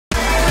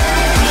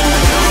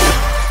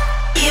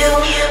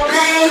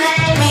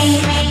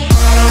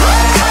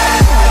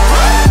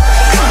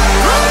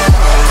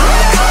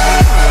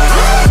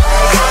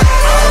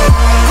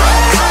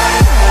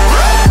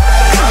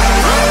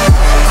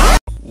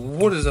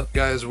up,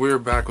 guys? We're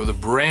back with a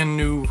brand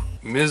new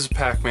Ms.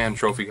 Pacman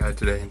trophy guide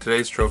today. And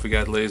today's trophy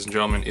guide, ladies and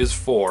gentlemen, is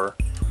for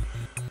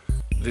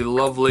the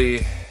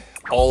lovely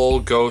All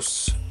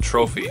Ghosts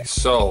trophy.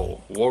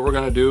 So what we're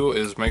gonna do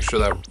is make sure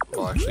that,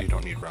 well, actually you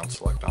don't need round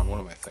select on.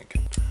 What am I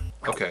thinking?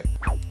 Okay,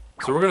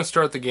 so we're gonna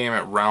start the game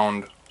at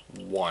round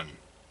 1.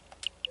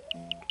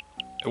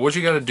 And what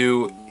you gotta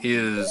do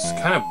is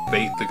kind of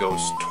bait the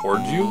ghost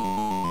towards you.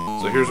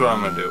 So here's what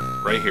I'm gonna do.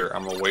 Right here,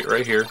 I'm gonna wait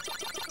right here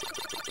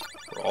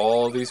for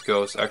all these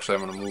ghosts. Actually,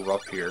 I'm gonna move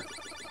up here.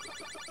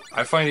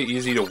 I find it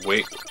easy to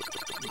wait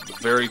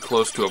very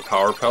close to a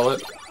power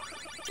pellet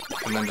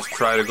and then just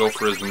try to go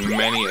for as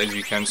many as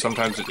you can.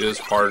 Sometimes it is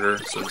harder,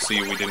 so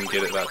see, we didn't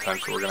get it that time,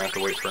 so we're gonna have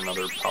to wait for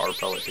another power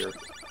pellet here.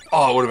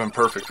 Oh, it would have been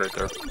perfect right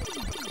there.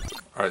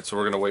 Alright, so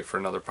we're gonna wait for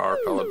another power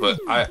pellet, but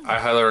I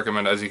highly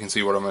recommend, as you can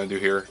see, what I'm gonna do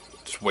here,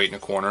 just wait in a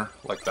corner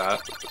like that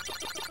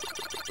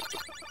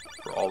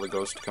for all the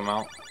ghosts to come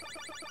out.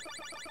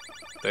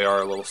 They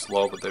are a little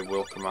slow, but they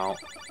will come out.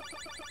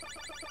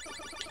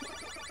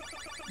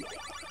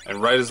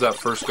 And right as that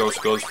first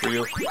ghost goes for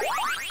you,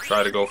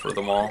 try to go for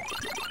them all.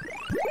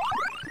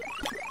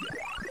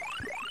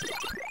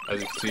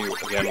 As you can see,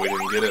 again, we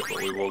didn't get it,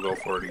 but we will go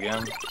for it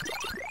again.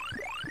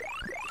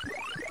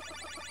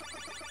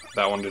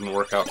 That one didn't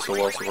work out so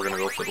well, so we're going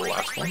to go for the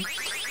last one.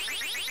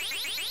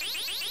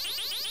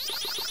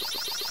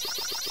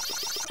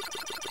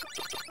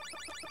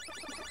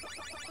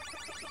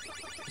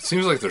 It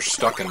seems like they're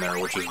stuck in there,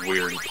 which is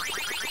weird.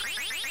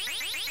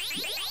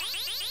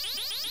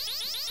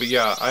 But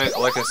yeah,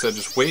 like I said,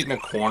 just wait in a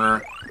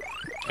corner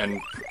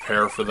and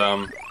prepare for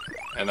them,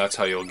 and that's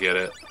how you'll get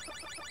it.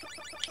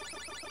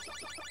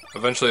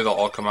 Eventually they'll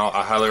all come out.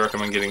 I highly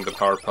recommend getting the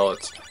power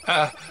pellets.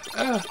 I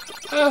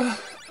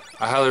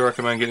highly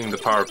recommend getting the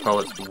power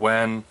pellets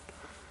when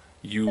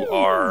you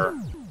are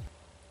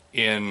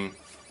in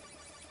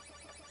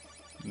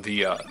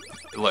the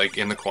like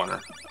in the corner.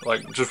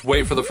 Like, just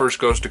wait for the first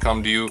ghost to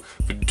come to you,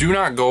 but do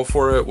not go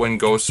for it when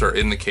ghosts are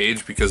in the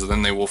cage, because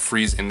then they will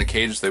freeze in the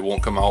cage. They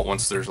won't come out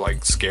once they're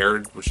like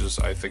scared, which is,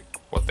 I think,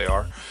 what they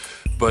are.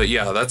 But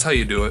yeah, that's how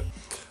you do it.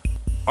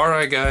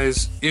 Alright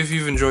guys, if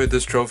you've enjoyed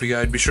this trophy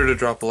guide, be sure to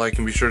drop a like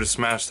and be sure to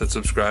smash that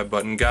subscribe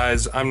button.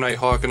 Guys, I'm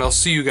Nighthawk, and I'll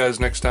see you guys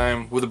next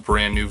time with a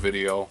brand new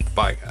video.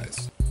 Bye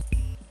guys.